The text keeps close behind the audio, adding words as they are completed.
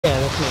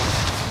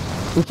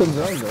It's in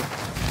zone though.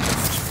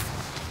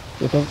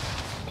 You think?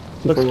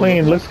 Looks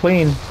clean, looks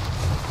clean.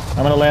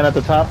 I'm gonna land at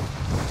the top.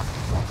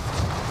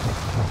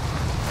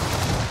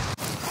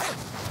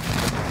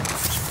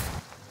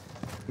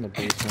 In the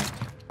basement.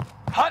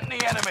 Hunt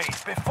the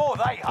enemies before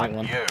they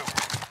hunt you.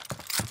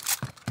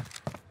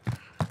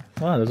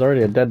 Wow, there's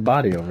already a dead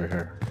body over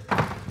here.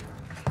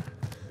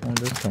 Where did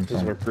this come This is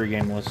from? where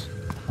pregame was.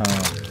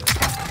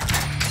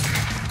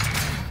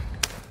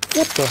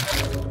 What the?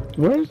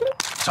 Where is it?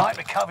 Time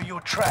to cover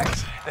your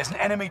tracks. There's an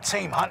enemy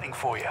team hunting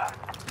for you.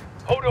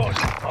 Hold on.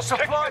 I'm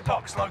Supply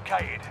box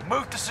located.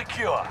 Move to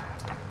secure.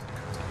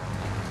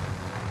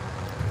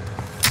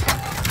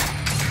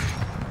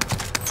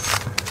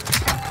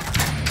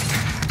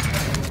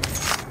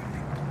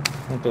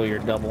 Until you're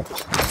double.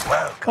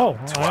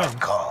 Welcome to our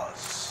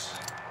cause.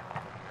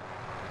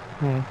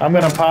 I'm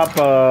gonna pop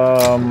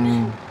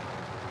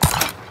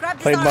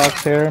plate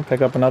box here,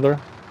 pick up another.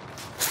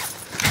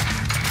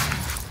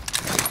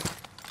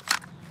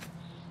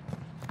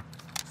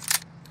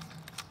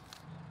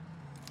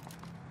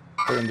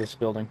 They're in this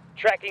building.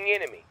 Tracking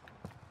enemy.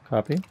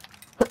 Copy.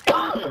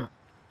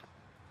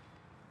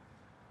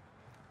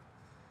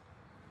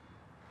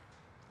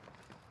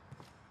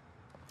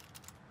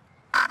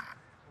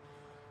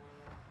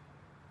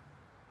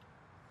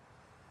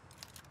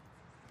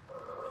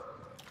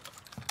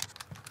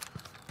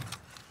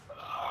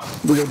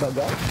 We good about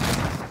that?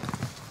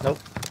 Nope.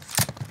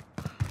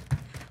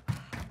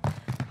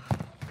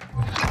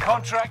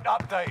 Contract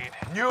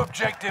updated. New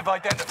objective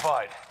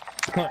identified.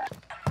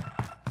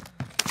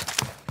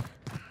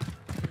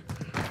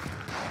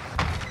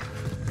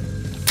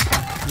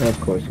 Yeah, of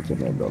course it's in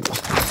there, building.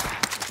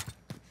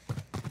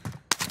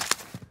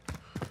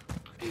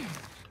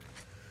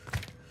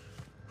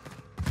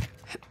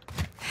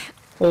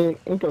 Hey,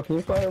 Inko, can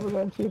you fly over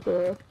there and see if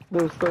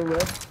they're still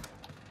red?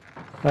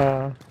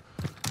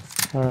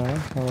 Alright,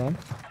 hold on.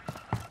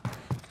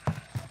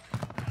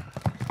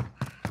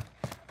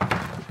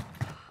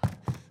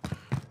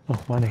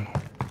 Oh, money.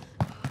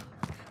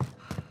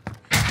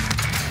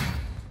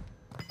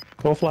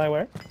 Go fly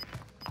where?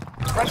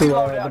 Friendly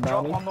loadout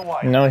drop on the way.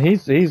 No,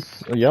 he's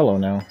yellow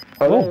now.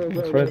 Oh,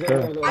 it's right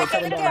there.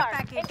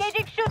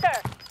 Engaging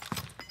shooter.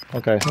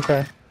 Okay.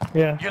 Okay.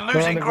 Yeah. You're go on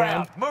losing the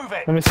ground. Move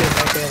it. Let me see if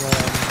I can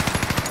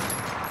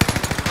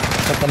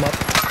set them up.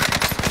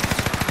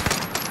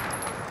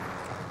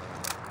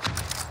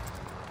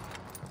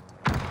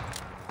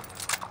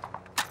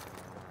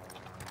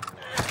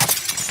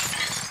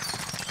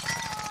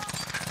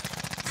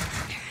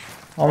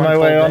 On my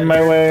way, on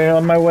my way,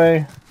 on my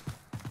way.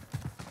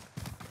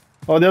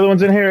 Oh, the other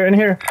one's in here, in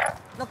here.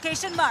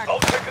 Location marked. I'll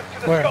take us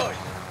to the Where? sky.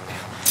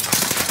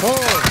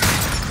 Oh!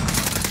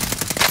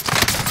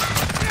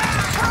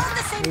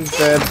 He's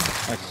dead.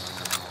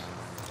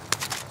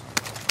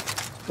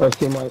 Let's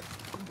see my...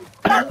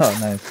 Oh,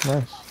 nice,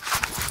 nice.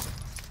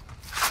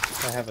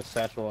 I have a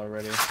satchel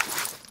already.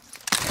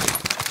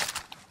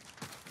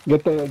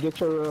 Get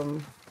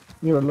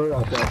your alert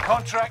out there.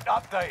 Contract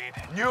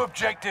updated. New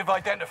objective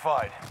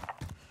identified.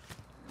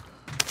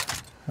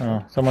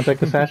 Oh, someone take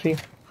the sashi?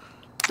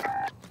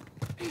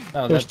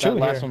 Oh, There's that two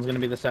last here. one's gonna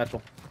be the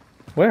satchel.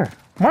 Where?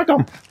 Mark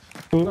them!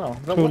 No,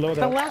 the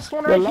loadouts. last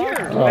one right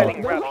here. Oh.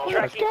 Setting route.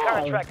 Tracking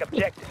contract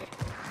objective.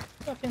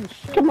 Fucking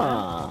shit. Come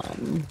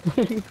on.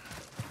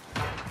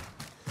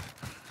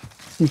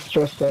 He's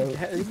stressed out.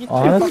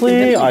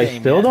 Honestly, I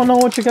still don't know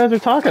what you guys are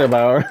talking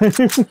about.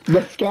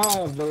 The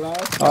scav, the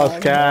last Oh,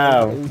 time.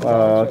 scav.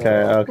 Oh,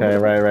 okay,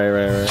 right.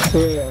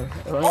 Yeah,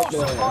 right All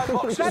there. supply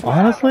boxes.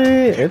 Honestly,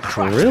 it's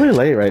really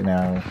late right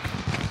now.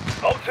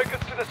 I'll take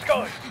us to the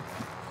sky.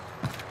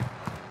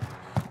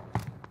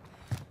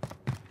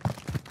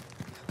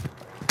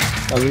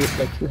 I'll leave it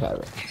like you have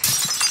it.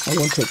 I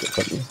won't take it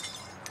from you.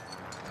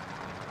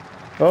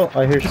 Oh,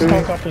 I hear This shooting.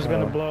 helicopter's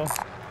gonna blow.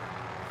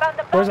 Found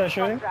the Where's that bounty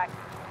shooting? contract.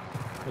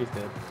 He's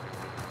dead.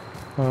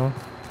 Oh.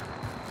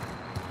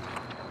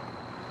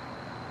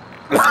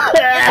 To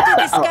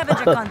the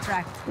scavenger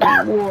contract.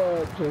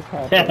 What just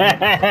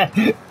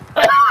happened?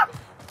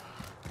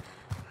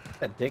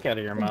 That dick out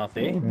of your mouth,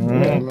 eh? Yeah,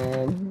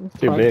 man.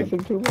 Too big.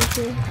 Practicing too much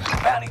here?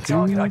 Bounty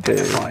target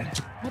identified.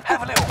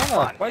 Have a little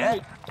fun, Why yeah?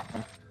 did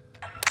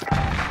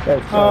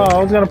Oh, I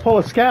was gonna pull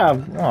a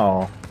scab.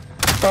 Oh.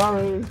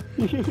 Sorry.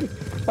 I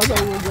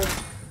thought you were good.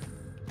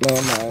 No,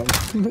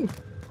 man.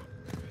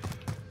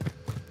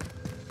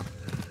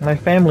 My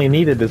family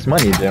needed this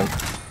money, Jim.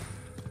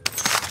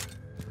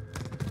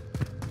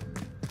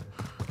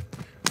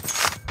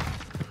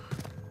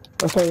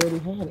 I thought you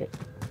already had it.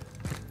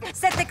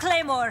 Set the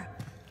claymore.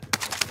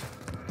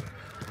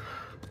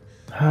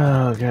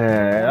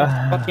 Okay.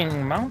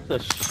 fucking mount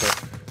this shit?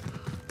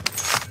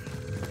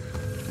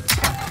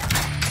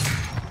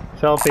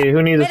 Selfie.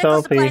 Who needs a Medical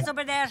selfie? supplies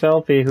over there.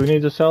 Selfie. Who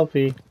needs a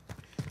selfie?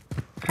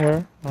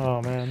 Where?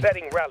 Oh man.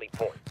 Setting rally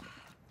point.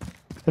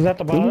 Is that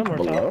the bottom or top?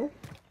 Below?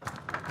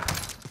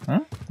 Huh?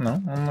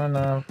 No, I'm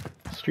on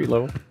street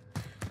level.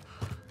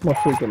 I'm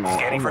freaking out.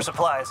 Scanning for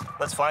supplies.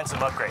 Let's find some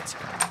upgrades.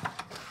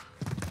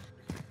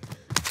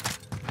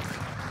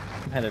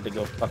 I'm headed to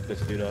go fuck this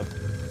dude up.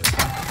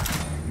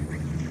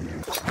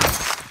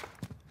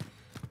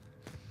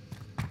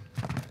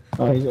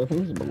 Oh, I think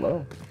he's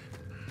below.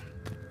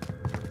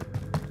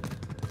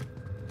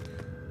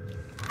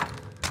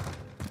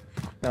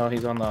 No,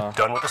 he's on the...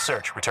 Done with the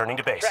search. Returning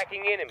to base.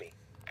 Tracking enemy.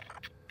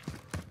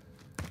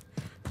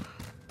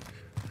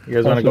 You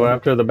guys want to go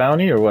after the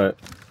bounty or what?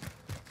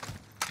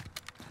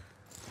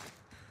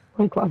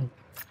 I'm climbing.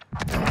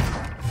 Bounty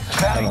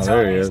Oh, there he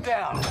target is.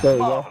 down. There you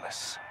go.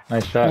 Marvelous.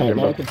 Nice shot Alright, here,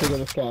 now I but can figure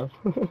this out.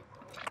 well,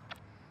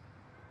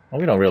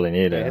 we don't really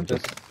need Yeah, it.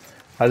 hit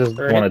I just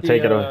Or want hit to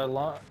take the, it.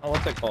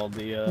 what's it called?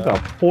 The,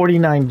 About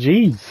 49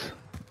 G's.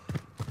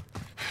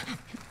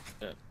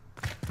 shit.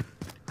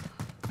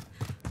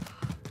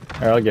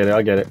 Here, I'll get it.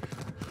 I'll get it.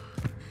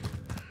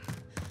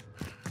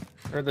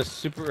 Or the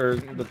super, or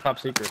the top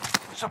secret.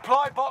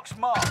 Supply box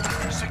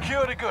marked.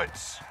 Secure the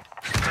goods.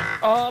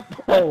 Up!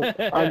 Oh,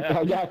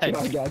 I got you.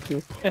 I got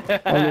you.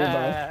 I'm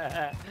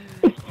nearby.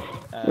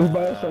 This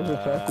bio sounds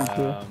attractive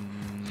too.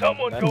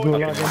 Someone That's go and fucking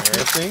get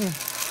embarrassing.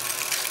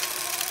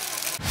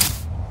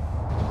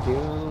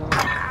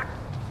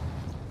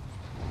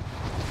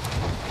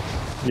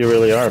 You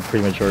really are a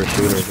premature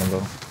shooter,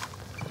 Jimbo.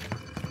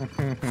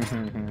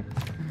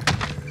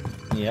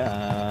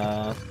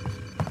 Yeah.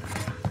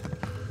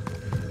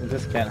 I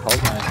just can't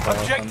hold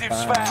myself. Objectives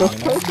sometimes,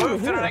 you know? found. Move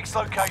to the next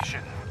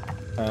location.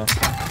 Oh.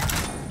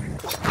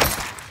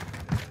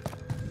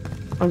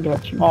 I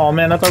got you. Oh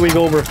man, I thought we'd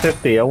go over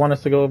 50. I want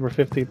us to go over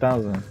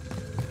 50,000.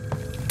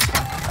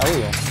 Oh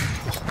yeah.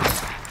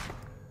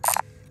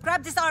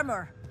 Grab this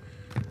armor.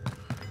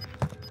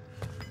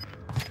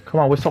 Come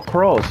on, we're so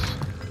close.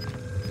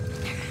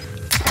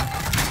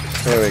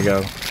 There we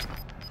go.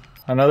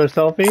 Another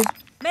selfie?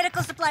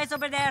 Medical supplies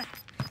over there.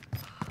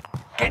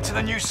 Get to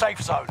the new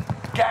safe zone.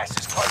 Gas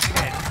is closing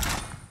in.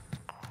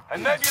 A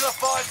Nebula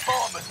 5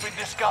 bomb has been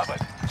discovered.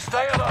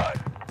 Stay alert.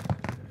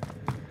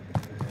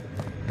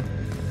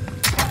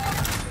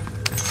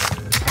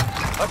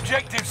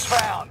 Objectives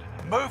found.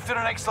 Move to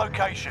the next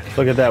location.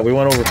 Look at that, we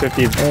went over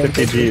 50 Gs.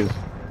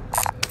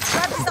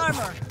 Grab this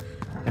armor.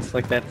 It's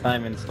like that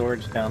time in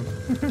Storage Town.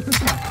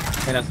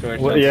 Hey, not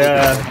Storage Well, Town.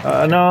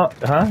 yeah, no,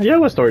 huh? Yeah, it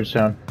was Storage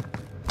Town.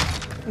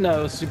 No,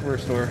 it was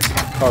Superstore.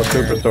 Oh,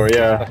 Superstore,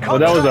 yeah. Well,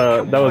 that was a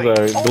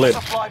All glitch.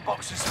 supply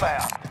boxes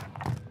found.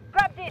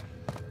 Grab this.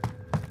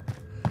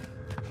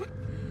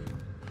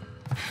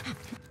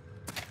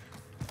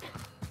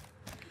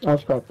 I'll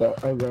scrap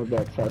that. I'll grab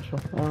that satchel.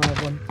 I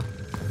have one.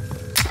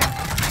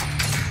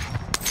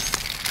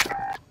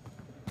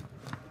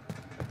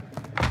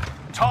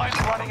 Time's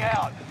running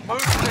out.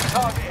 Move to the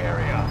target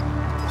area.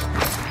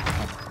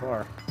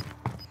 Car.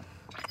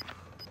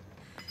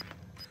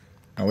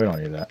 No, we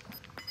don't need that.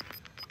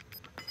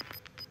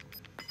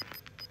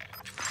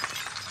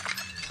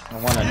 I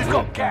want to You've do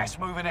got it. gas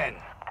moving in.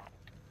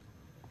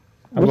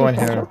 I'm going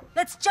here.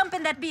 Let's jump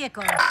in that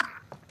vehicle.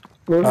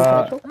 Where's the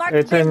satchel? Mark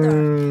It's builder.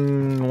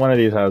 in one of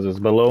these houses.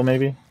 Below,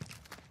 maybe?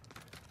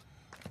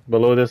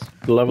 Below this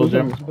level, Who's in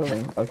Jim? this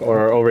building? Okay.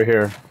 Or over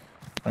here.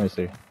 Let me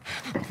see.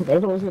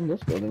 There's always in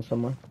this building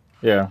somewhere.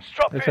 Yeah,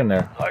 Strap it's in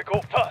there. I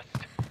go fast.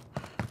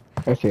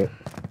 I see it.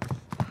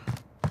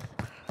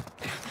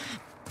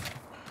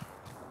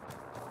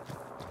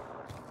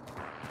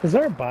 Is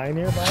there a buy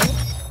nearby?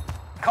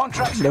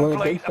 Contracts They wanna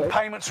complete take and that?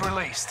 payments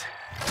released.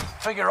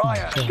 Figure I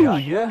earned Dude, ya,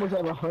 you yeah? almost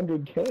have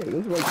 100K. This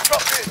is like,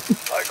 Strap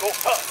I go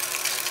fast.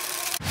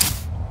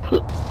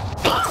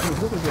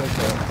 this is like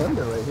a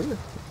thunder right here.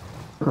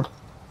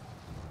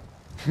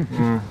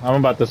 I'm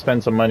about to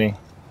spend some money.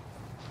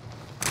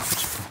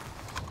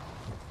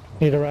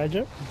 Need a ride,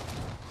 Jeff?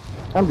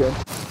 I'm good.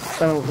 I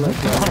don't like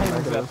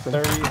Got that.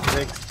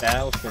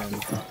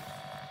 36,000.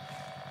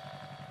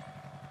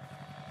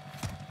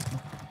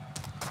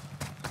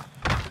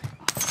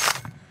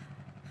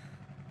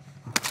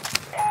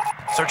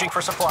 Searching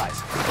for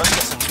supplies. Let's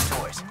get some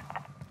new toys.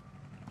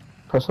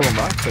 Personal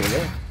box over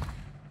there.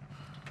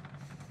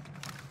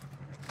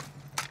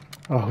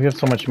 Oh, we have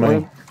so much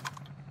money.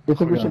 You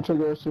think we Yeah. should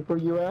trigger a super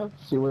UAV?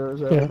 See where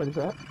Yeah. everybody's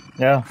at?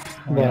 Yeah.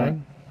 Yeah.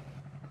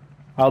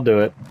 I'll do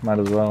it. Might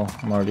as well.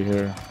 I'm already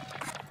here.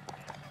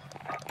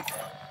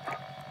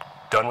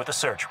 Done with the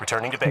search.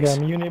 Returning to I base.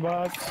 got a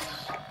Unibox.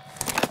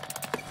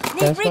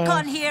 Need That's recon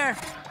fine. here.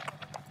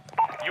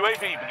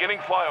 UAV beginning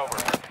flyover.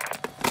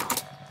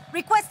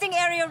 Requesting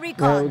area No, we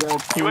recon. got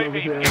two UAV over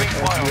here. beginning At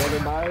the flyover. other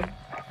dive.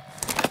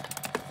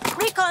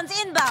 Recon's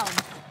inbound.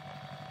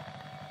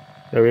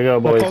 There we go,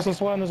 The boys.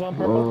 closest one is on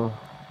purple.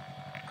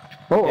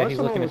 Oh, Yeah, he's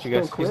looking at you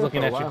guys. He's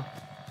looking at you.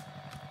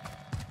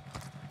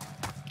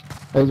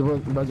 He's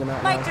bugging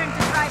out My now. turn to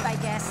drive, I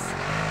guess.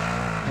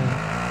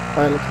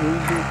 Alright, let's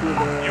redo through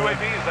the...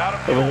 UAV is out of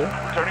Over fuel. here?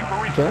 Returning for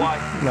Okay. resupply.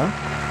 No?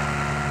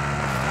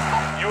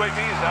 UAV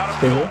is out of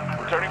Stay fuel. here.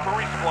 Returning for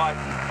resupply.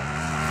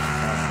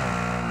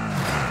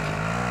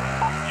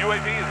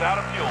 UAV is out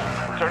of fuel.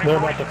 Returning They're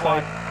for about to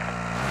resupply.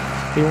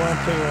 fight. You want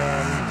to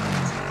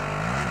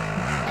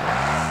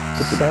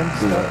send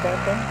stuff at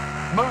them?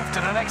 Move to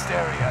the next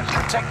area.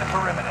 Protect the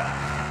perimeter.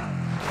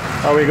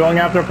 Are we going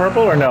after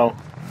purple or no?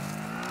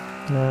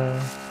 No.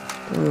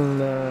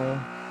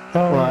 No.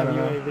 Oh, Well, I yeah, don't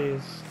know.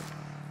 UAVs.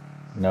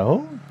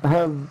 No? I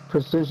have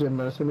precision,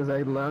 but as soon as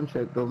I launch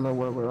it, they'll know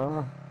where we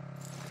are.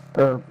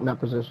 Or, not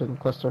precision,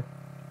 cluster.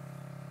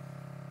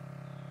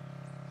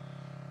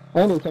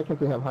 And they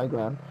technically have high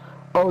ground.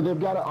 Oh, they've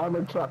got an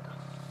armored truck.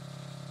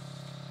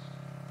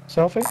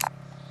 Selfie?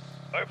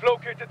 I've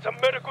located some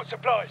medical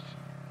supplies.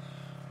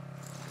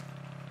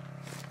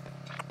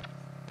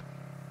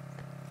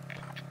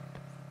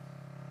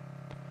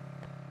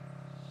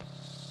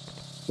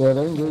 Yeah,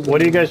 they're engaging.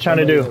 What are you guys trying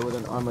to do? With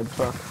an armored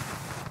truck.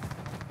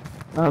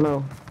 I don't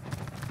know.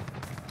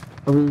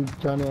 Are we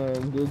trying to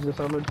engage this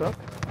armored truck?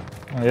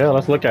 Yeah,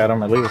 let's look at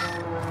him at least.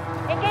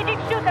 Engaging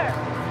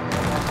shooter.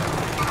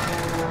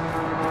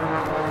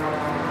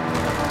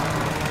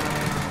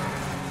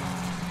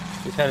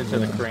 He's headed to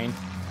the crane.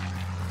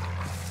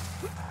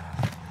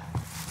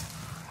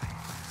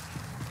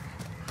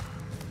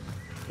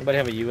 Anybody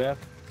have a UF?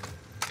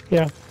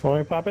 Yeah. Want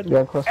me to pop it?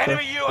 Yeah, cluster.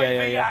 Enemy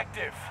UAV yeah.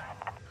 active.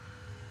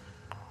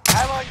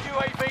 Allied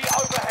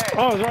UAV overhead.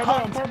 Oh, it's right there on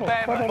Hunt purple.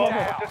 them Purple,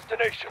 down. purple.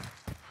 Destination.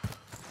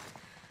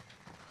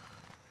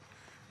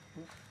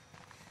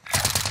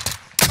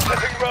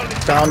 Setting rally.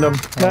 Found him.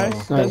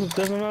 Nice. Nice.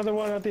 There's another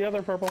one at the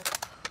other purple.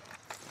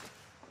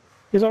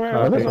 He's over here.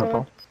 Oh, He's okay. over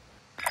here.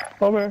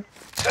 Over here.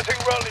 Setting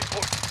rally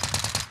point.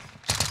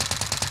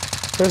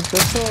 There's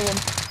two of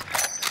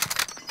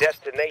them.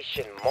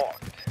 Destination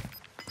marked.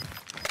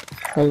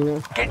 How you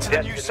know? Get to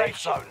the new safe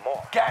zone.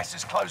 Gas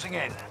is closing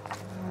in.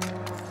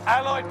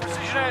 Allied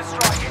precision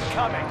airstrike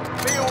incoming.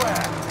 Be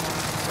aware.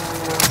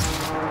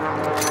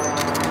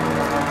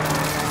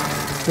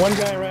 One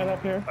guy right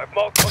up here. I've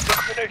marked on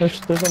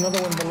destination. There's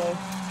another one below.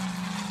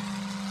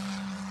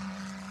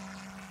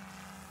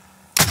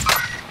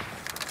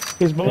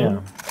 He's blue.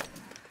 Yeah.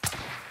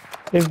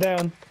 He's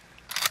down.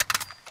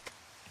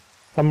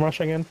 I'm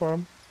rushing in for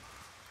him.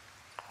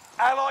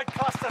 Allied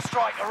cluster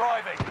strike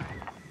arriving.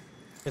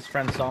 His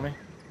friend saw me.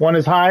 One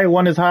is high,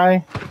 one is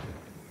high.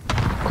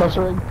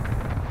 Clustering.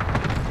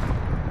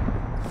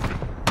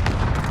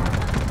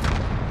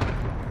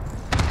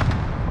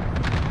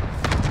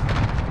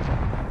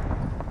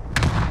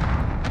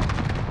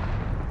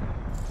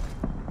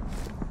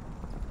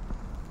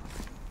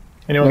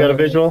 Anyone got a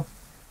visual?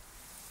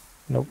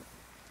 Nope.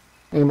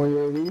 Any more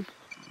UAVs?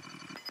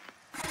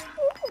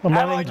 I'm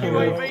Allied running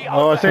to UAV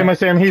Oh, same as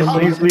him. He's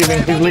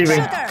leaving. He's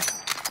leaving. Shooter.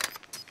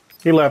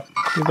 He left.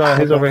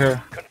 He's over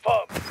here.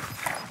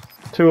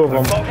 confirmed. Two of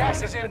them.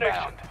 Gas is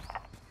inbound.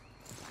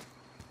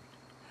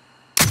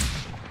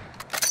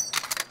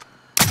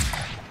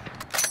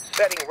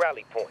 Setting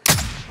rally point.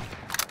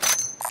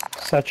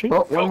 Sachi.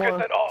 Oh, one Go get more.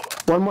 that armor.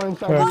 One more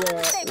inside Where?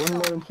 the, one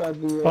more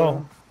inside the,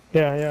 Oh,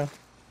 yeah.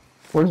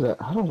 where's that?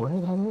 I don't know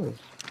where that is.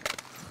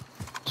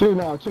 Two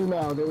now.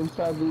 They're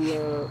inside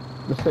the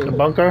safe. The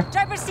bunker.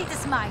 Driver's seat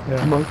is mine.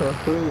 Yeah. Bunker.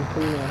 Three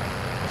now.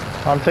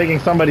 I'm taking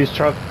somebody's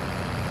truck.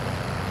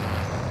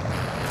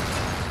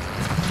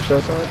 Show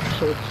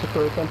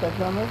security contact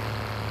down there?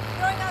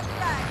 Throwing out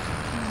flag.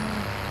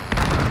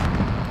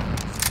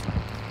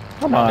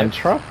 Come on,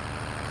 truck.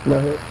 No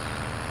hit.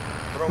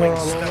 They're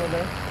all over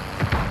there.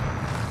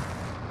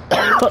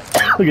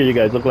 Look at you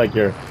guys. Look like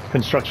you're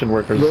construction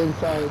workers They're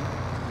inside.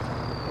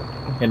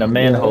 in a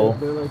manhole.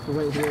 They're like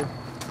right here.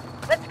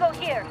 Let's go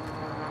here.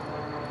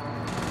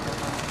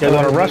 You guys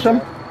want to rush them?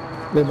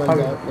 They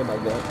bugged out. They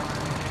bugged out.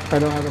 I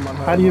don't have them on.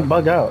 How do you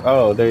bug out?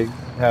 Oh, they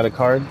had a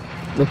card.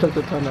 They took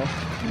the tunnel.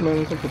 No,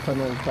 they took the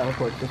tunnel and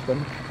teleport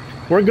system.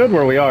 We're good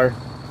where we are.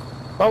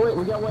 Oh wait,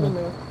 we got one in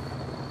there.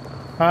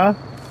 Huh?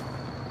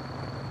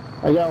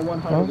 I got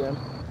one hard again.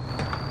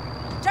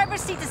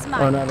 Driver's seat is Oh,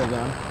 mine. now they're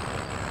down.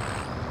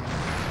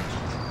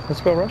 Let's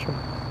go rush him.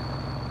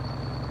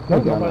 No,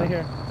 Okay, nobody no.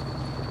 here.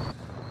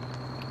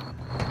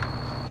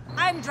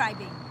 I'm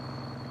driving.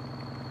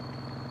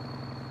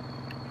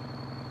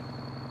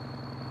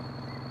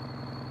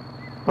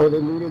 Oh, they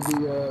looted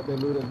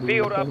the.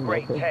 Field thing,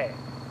 upgrade okay. tag.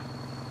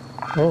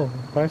 Oh,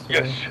 nice.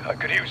 Yes, I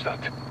could use that.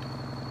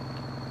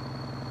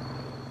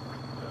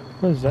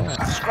 What is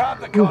that? Scrap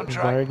the Very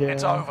contract. good.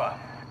 It's over.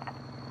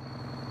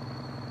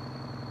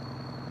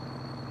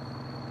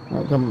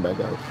 Alright, coming back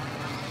out.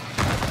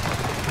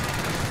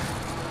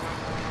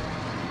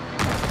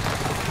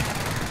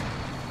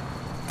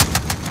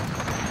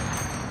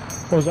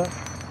 What was that?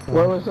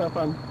 Where was that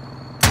from?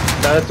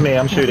 That's me.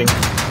 I'm shooting.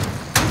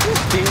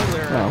 Steal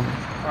their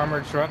Oh.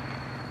 armored truck.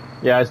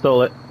 Yeah, I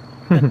stole it.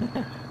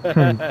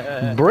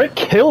 Brick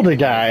killed a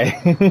guy.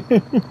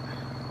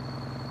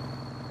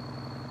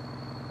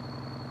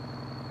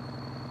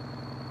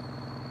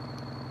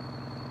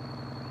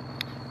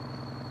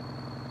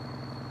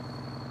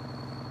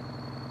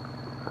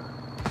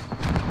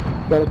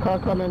 Got a car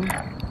coming.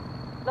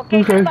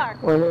 Location Okay.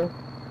 marked. Right here.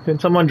 Can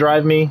someone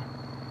drive me?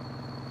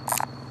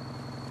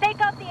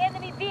 Take out the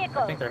enemy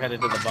vehicle. I think they're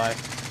headed to the buy.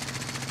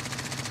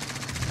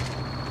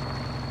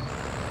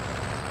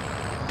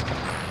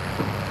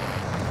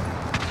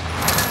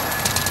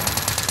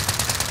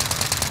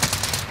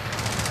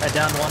 I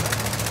downed one.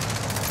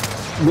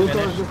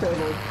 Vehicles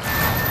disabled.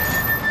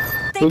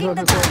 Taking Vehicles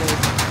the disabled.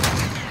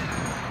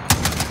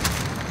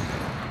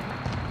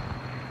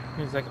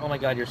 He's like, oh my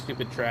god, you're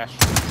stupid trash.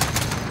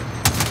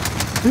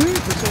 Precision.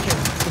 Precision.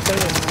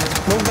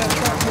 Move that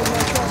truck. Move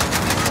that truck.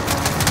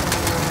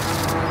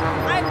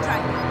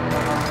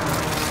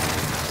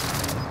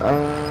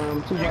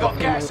 I'm driving. You got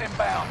gas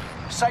inbound.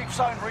 Safe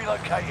zone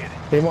relocated.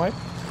 Team white?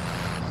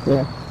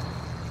 Yeah.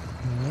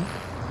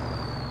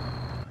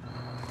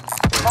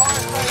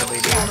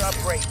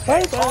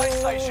 Fire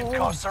station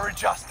costs are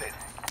adjusted.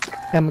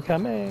 I'm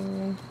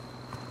coming.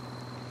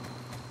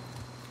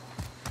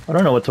 I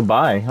don't know what to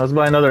buy. I was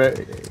buying another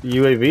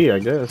UAV, I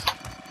guess.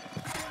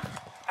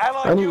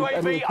 Allied need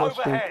UAV close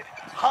to- overhead.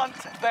 Hunt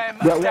them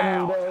Got one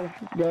down. there.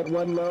 Got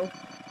one low.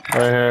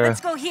 Right here.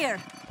 Let's go here.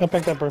 I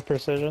picked up our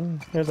precision.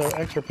 Here's our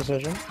extra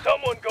precision.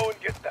 Someone go and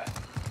get that.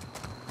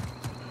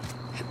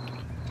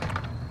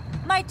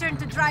 My turn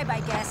to drive,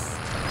 I guess.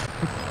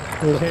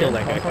 Who's Kill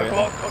that guy, here? quick.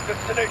 Mark on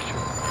destination.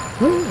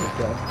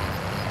 Okay.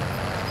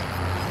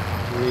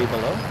 3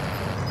 below.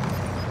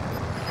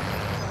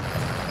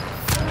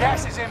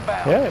 Gas is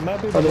inbound. Yeah, it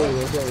might be Oh, there below. he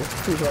is. There he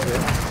is. He's right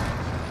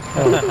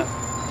here.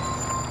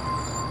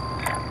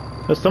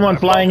 There's someone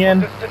flying in.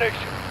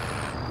 Destination.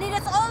 Need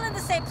us all in the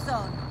safe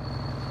zone.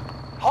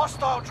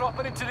 Hostile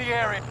dropping into the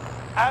area.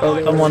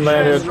 Allied Someone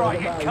landed.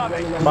 strike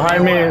incoming.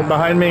 Behind me,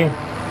 behind me. Is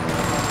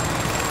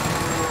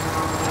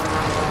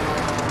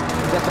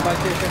that the buy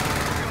station?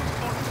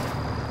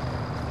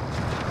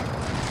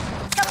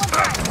 Someone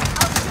drive.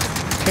 I'll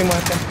shoot. Team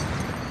white.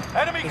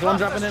 Enemy There's one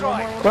cluster dropping in,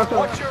 strike. one more.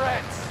 Watch your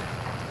heads.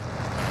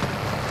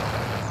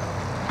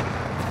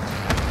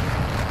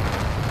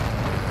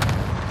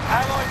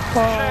 Allied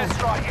air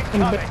strike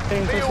I'm incoming.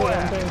 being Be closer. I'm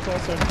aware. being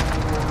closer.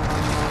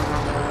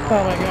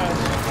 Oh my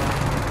gosh.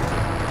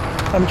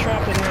 I'm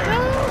trapped in here.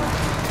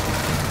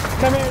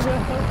 Come here, bro.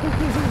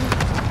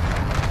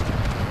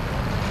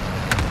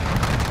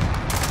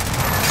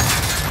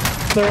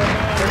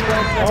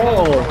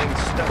 Oh,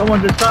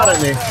 someone just shot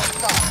at me.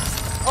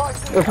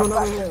 There's one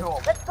over here.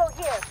 Let's go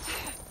here.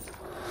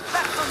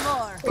 Back for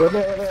more.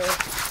 Over there.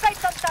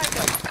 Sights on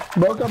target.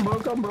 Broke him.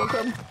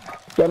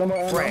 Got him on.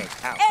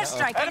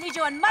 Airstrike. I need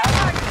you on my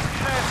target.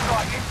 Air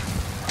strike.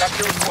 That's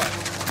your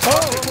request.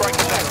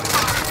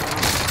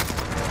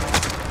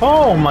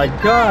 Oh my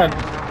god.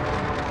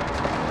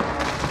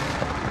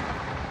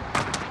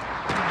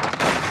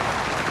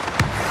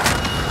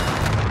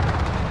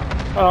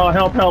 Oh,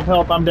 help, help,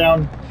 help, I'm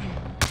down.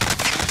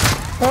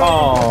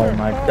 Oh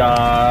my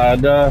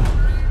god.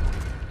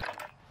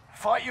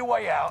 Fight your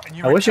way out and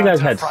you I wish you return guys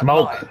to the had front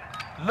smoke. line.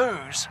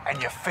 Lose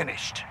and you're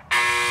finished.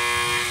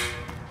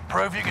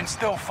 Prove you can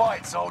still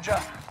fight, soldier.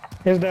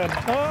 He's dead.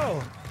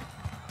 Oh!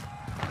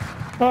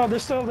 Oh,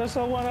 there's still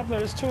one up there.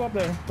 There's two up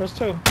there. There's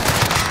two.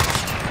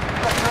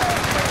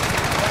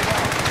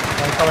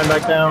 I'm coming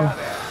back down.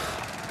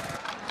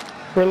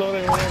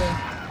 Reloading.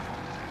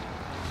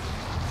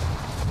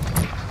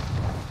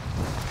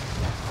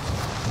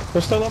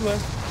 They're still up there.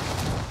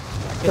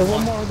 There's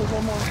one more. I'm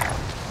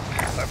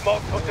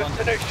marked on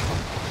destination.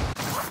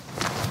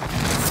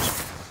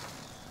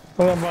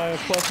 I'm gonna buy a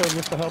cluster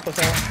just to help us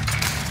out.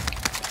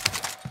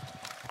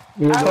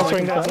 Allied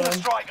Clustering that cluster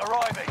zone. strike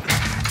arriving.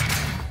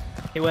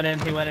 He went in.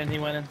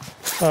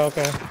 Oh,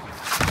 okay.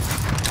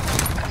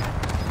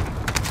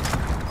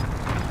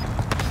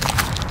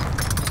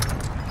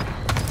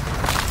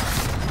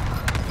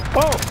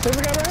 Oh, there's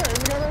a guy right here.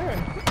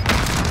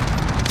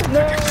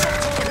 No!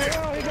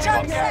 He got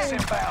Jump me. Gas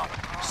inbound.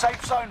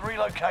 Safe zone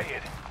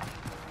relocated.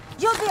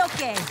 You'll be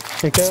okay.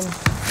 He killed.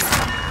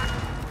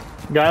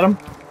 Got him?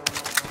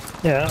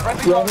 Yeah.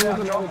 Friendly Yeah, loadout there's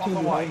another drop on team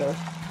the behind way. us.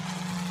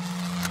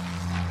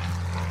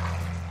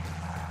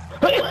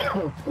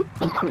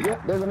 Yeah,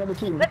 there's another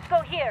team. Let's go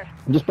here.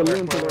 Just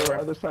balloon to the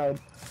other side.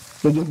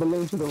 They just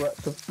balloon to the right.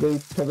 They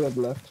pivoted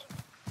left.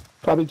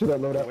 Probably to that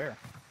loadout. Where?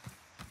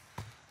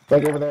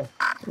 Like over there.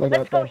 Like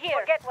Let's out go there. here.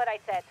 Forget what I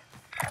said.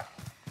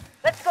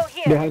 Let's go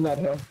here. Behind that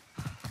hill.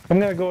 I'm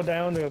gonna go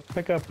down to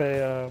pick up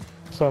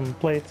some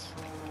plates.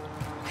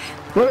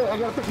 Wait, I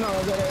gotta pick no,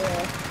 I got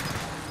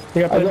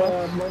You got a plate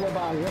box? mobile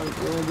buy. You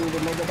wanna do the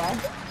mobile buy?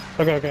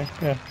 Okay.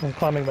 Yeah, I'm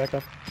climbing back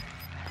up.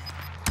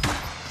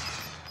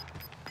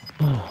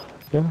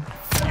 Yeah.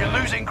 You're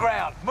losing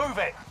ground. Move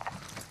it.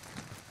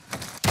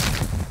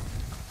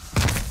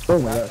 Oh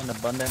my god. An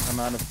abundant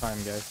amount of time,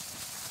 guys.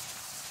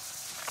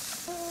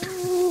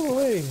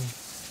 Ooh-wee.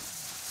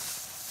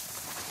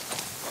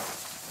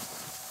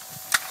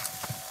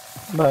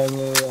 Buying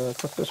a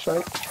cluster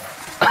strike.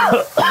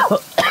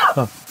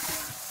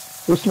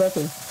 Who's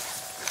smacking?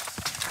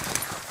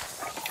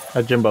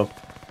 Jimbo.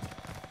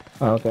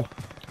 Oh, okay.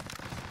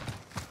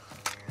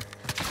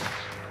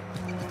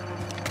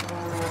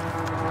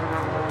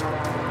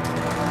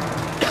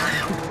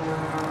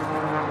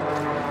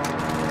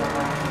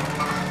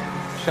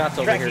 Shots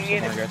over here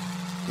somewhere, guys.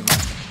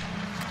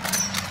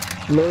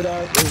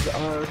 Loadout is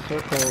our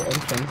circle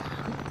entrance.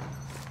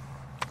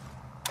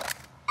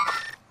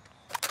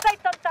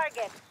 Sights on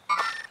target.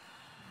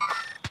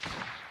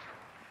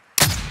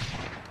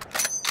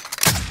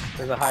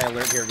 There's a high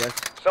alert here, guys.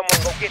 Someone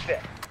go get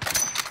that.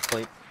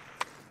 Plate.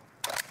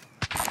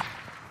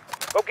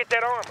 Go get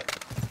that armor.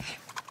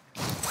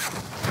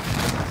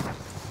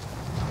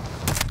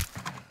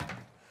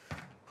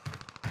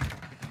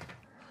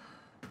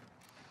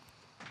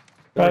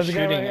 They're There's a guy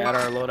shooting right at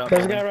here. our loadout.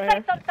 There's a building. guy right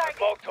here. Sights on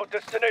target. Marked on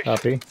destination.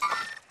 Copy.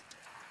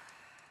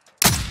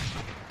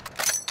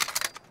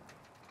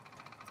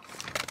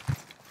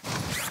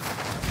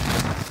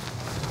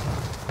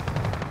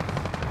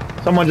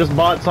 Someone just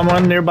bought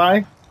someone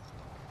nearby.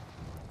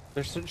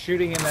 They're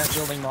shooting in that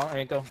building,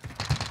 Echo.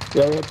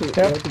 Yeah, we have to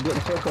get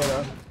in circle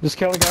now. Just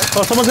kill the guy.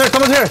 Oh, someone's here!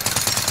 Someone's here!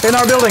 In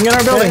our building! In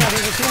our building! Yeah,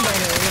 there's a team down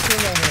here. There's a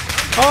team down here.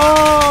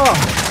 Oh!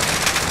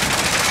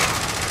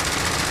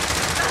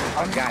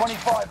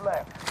 25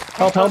 left.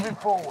 Help! Help! Moving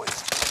forward.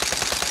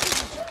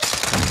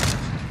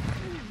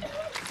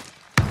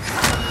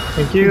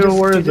 Thank you.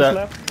 Where is that?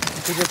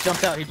 Left. He just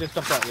jumped out. He just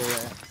jumped out.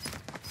 Yeah.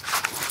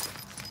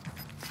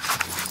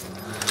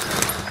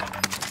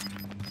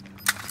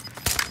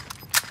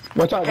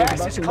 Watch out, Gas is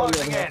there's a boxing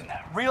closing buddy over in.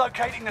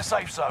 Relocating the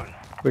safe zone.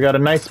 We got a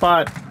nice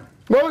spot.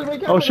 there.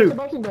 Wait, Oh, shoot. there's a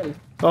boxing buddy.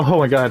 Oh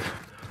my god.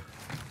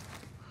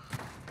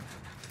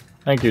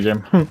 Thank you,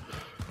 Jim.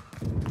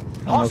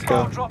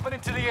 Hostile dropping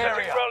into the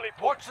area.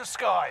 Watch the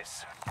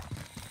skies.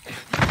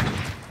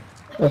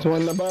 That's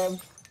one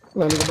above.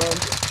 Landing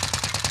above.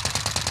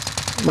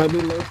 Might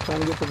be low,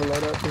 trying to get to the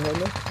loadout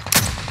behind us.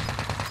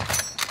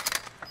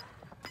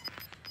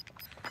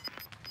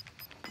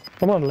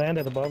 Someone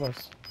landed above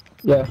us.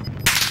 Yeah.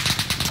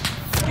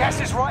 Gas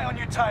is right on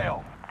your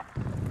tail.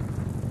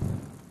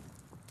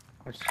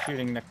 They're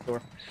shooting next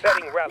door.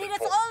 Setting rally Need us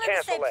point. all in the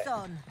Cancel safe that.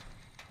 zone.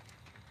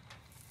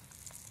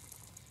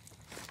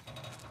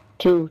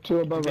 Two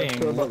above us, Being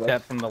two above looked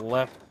us. at from the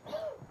left.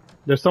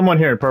 There's someone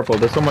here in purple.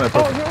 There's someone in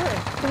Oh, purple. he's right here.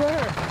 He's right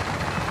here.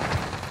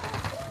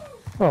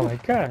 Oh my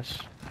gosh.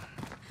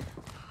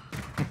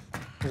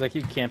 He's like,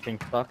 you camping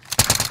fuck.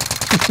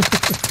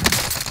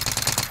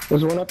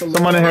 There's one up the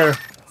Someone in here.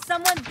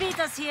 Someone beat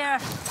us here.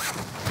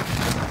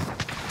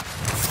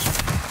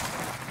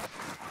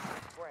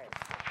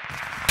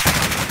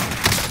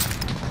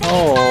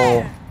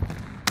 Oh.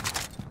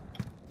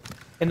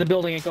 In the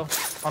building, Echo.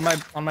 On my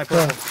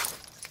purple.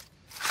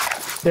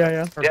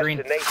 Yeah. Or green.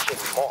 Destination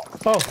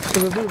marked. Oh,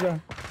 there's a dude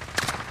there.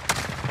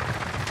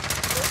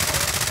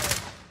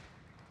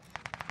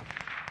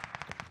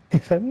 He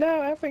said, no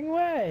effing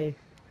way.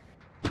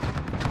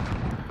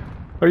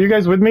 Are you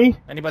guys with me?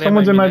 Anybody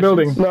Someone's have in my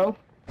munitions? building. No.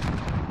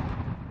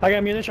 I got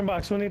a munition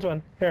box. Who needs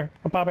one? Here,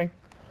 I'm popping.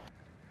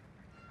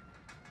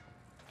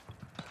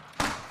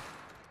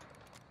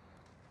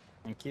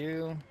 Thank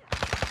you.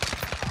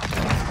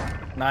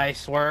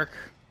 Nice work.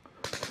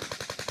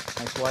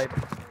 Nice wipe.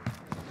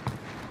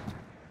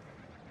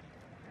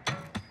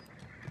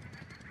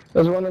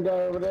 There's one guy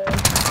over there.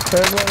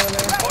 There's one in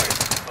there.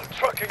 I'm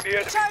trucking the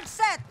enemy. Charge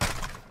set.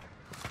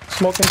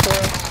 Smoking for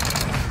us.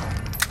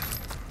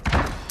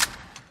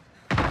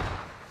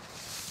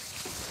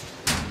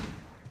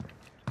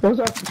 What's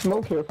that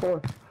smoke here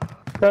for?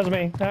 That was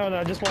me. No,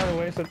 I just wanted to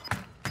waste it.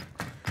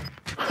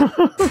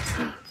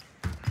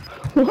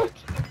 What?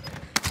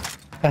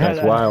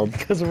 That's wild.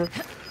 Because we're...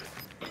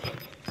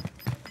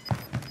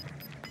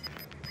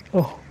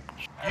 Oh.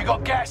 You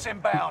got gas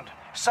inbound.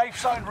 Safe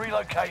zone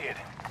relocated.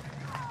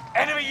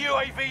 Enemy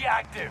UAV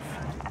active.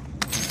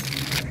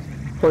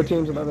 4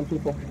 teams, 11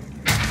 people.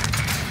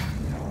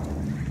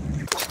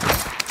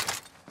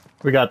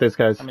 We got this,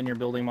 guys. I'm in your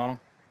building, model.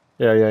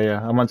 Yeah.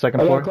 I'm on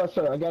second I got floor. a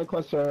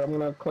cluster. I'm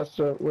gonna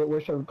cluster.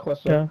 Where should we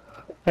cluster? Yeah.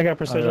 I got I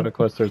precision. got a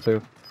cluster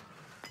too.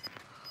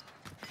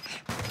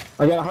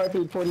 I got a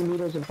heartbeat 40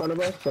 meters in front of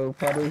us, so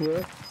probably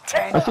here.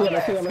 10 I see him.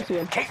 left.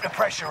 Keep the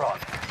pressure on.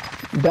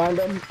 Down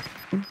them.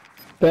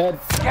 Dead.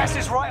 Gas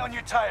is right on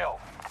your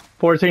tail.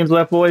 4 teams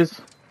left, boys.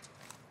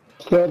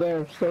 Still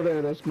there.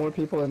 There's more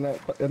people in that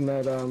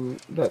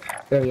that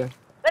area.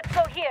 Let's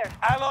go here.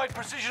 Allied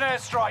precision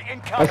airstrike I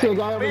incoming. see a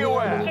guy over Be here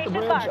aware. underneath the Location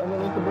bridge. marked.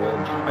 Underneath the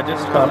bridge. I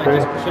just Copy.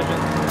 precision.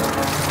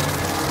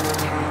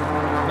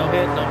 No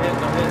hit.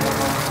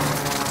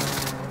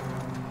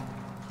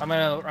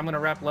 I'm gonna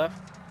wrap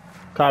left.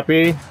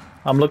 Copy.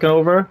 I'm looking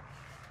over.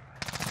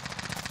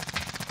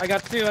 I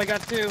got two.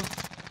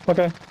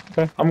 Okay.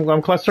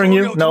 I'm clustering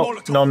you. No,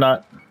 I'm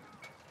not.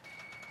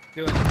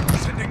 Do it.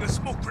 Sending a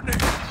smoke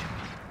grenade.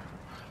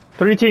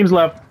 3 teams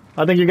left.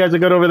 I think you guys are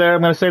good over there.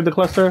 I'm gonna save the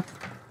cluster.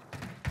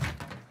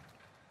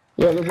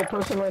 Yeah, there's a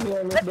person right here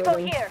in this Let's go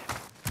building. here.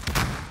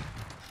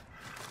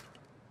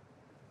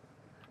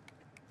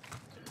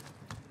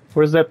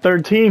 Where's that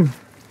 3rd team?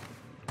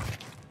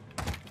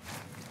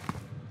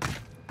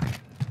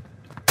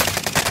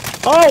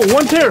 Oh,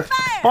 one's here!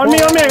 On me!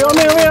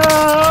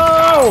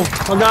 Oh!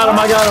 I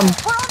got him.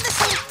 We're on the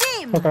same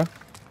team. Okay.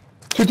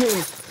 2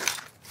 teams.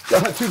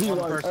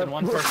 2v1.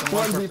 One person.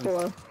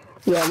 1v4.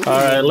 Yeah. All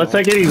right, let's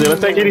take it easy.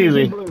 He's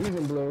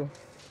in blue.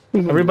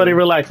 Everybody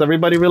relax.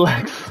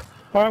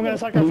 Or I'm gonna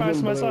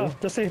sacrifice myself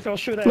to see if he'll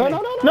shoot at No, me.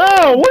 no.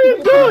 No, what are you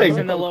He's doing?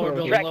 in the lower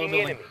building. Tracking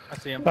enemy. I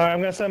see him. Alright, I'm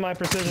gonna send my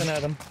precision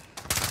at him.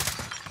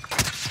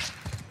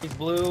 He's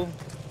blue.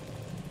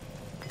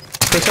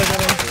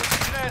 Precision him.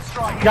 Precision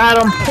airstrike. Got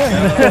him.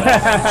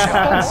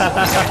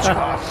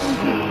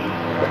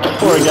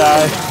 Poor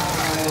guy.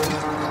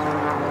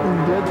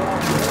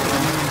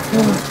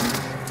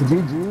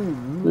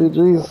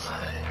 GG's.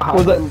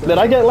 Was that? Did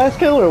I get last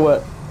kill or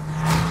what?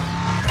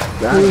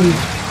 Look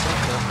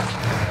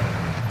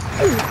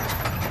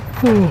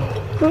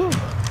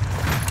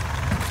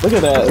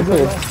at that. It's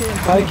a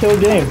high kill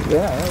game.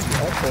 Yeah,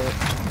 that's it.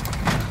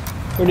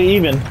 Pretty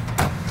even.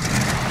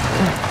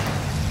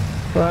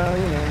 Well,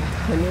 you know,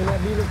 I may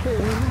not be the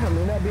king, I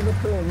may not be the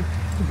prince,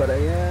 but I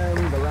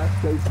am the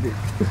last place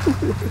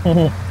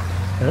bitch.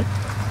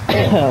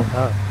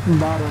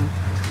 Bottom.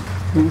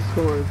 These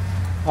scores.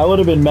 I would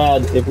have been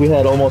mad if we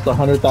had almost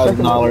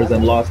 $100,000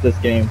 and lost this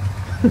game.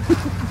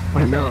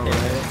 I know,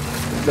 right?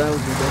 That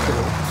was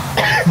ridiculous.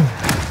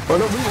 Oh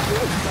no, we were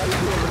good. I was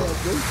over there.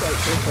 Good fight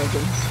for a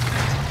second.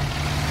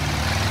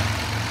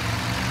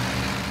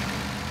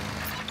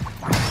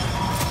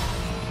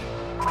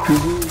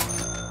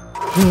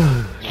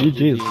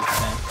 GG's.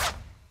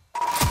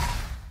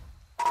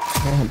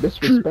 Man,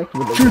 disrespect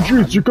with the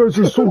GG's, you guys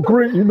are so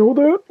great, you know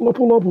that?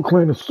 Lapu-Lapu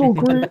clan is so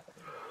great.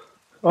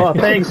 Oh,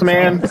 thanks,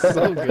 man.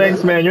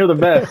 Thanks, man. You're the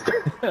best.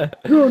 Yeah,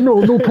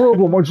 no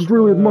problem. I just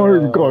really admire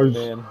you guys.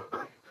 Man.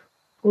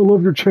 I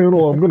love your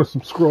channel. I'm gonna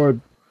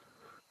subscribe.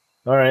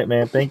 All right,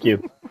 man. Thank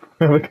you.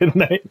 Have a good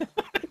night.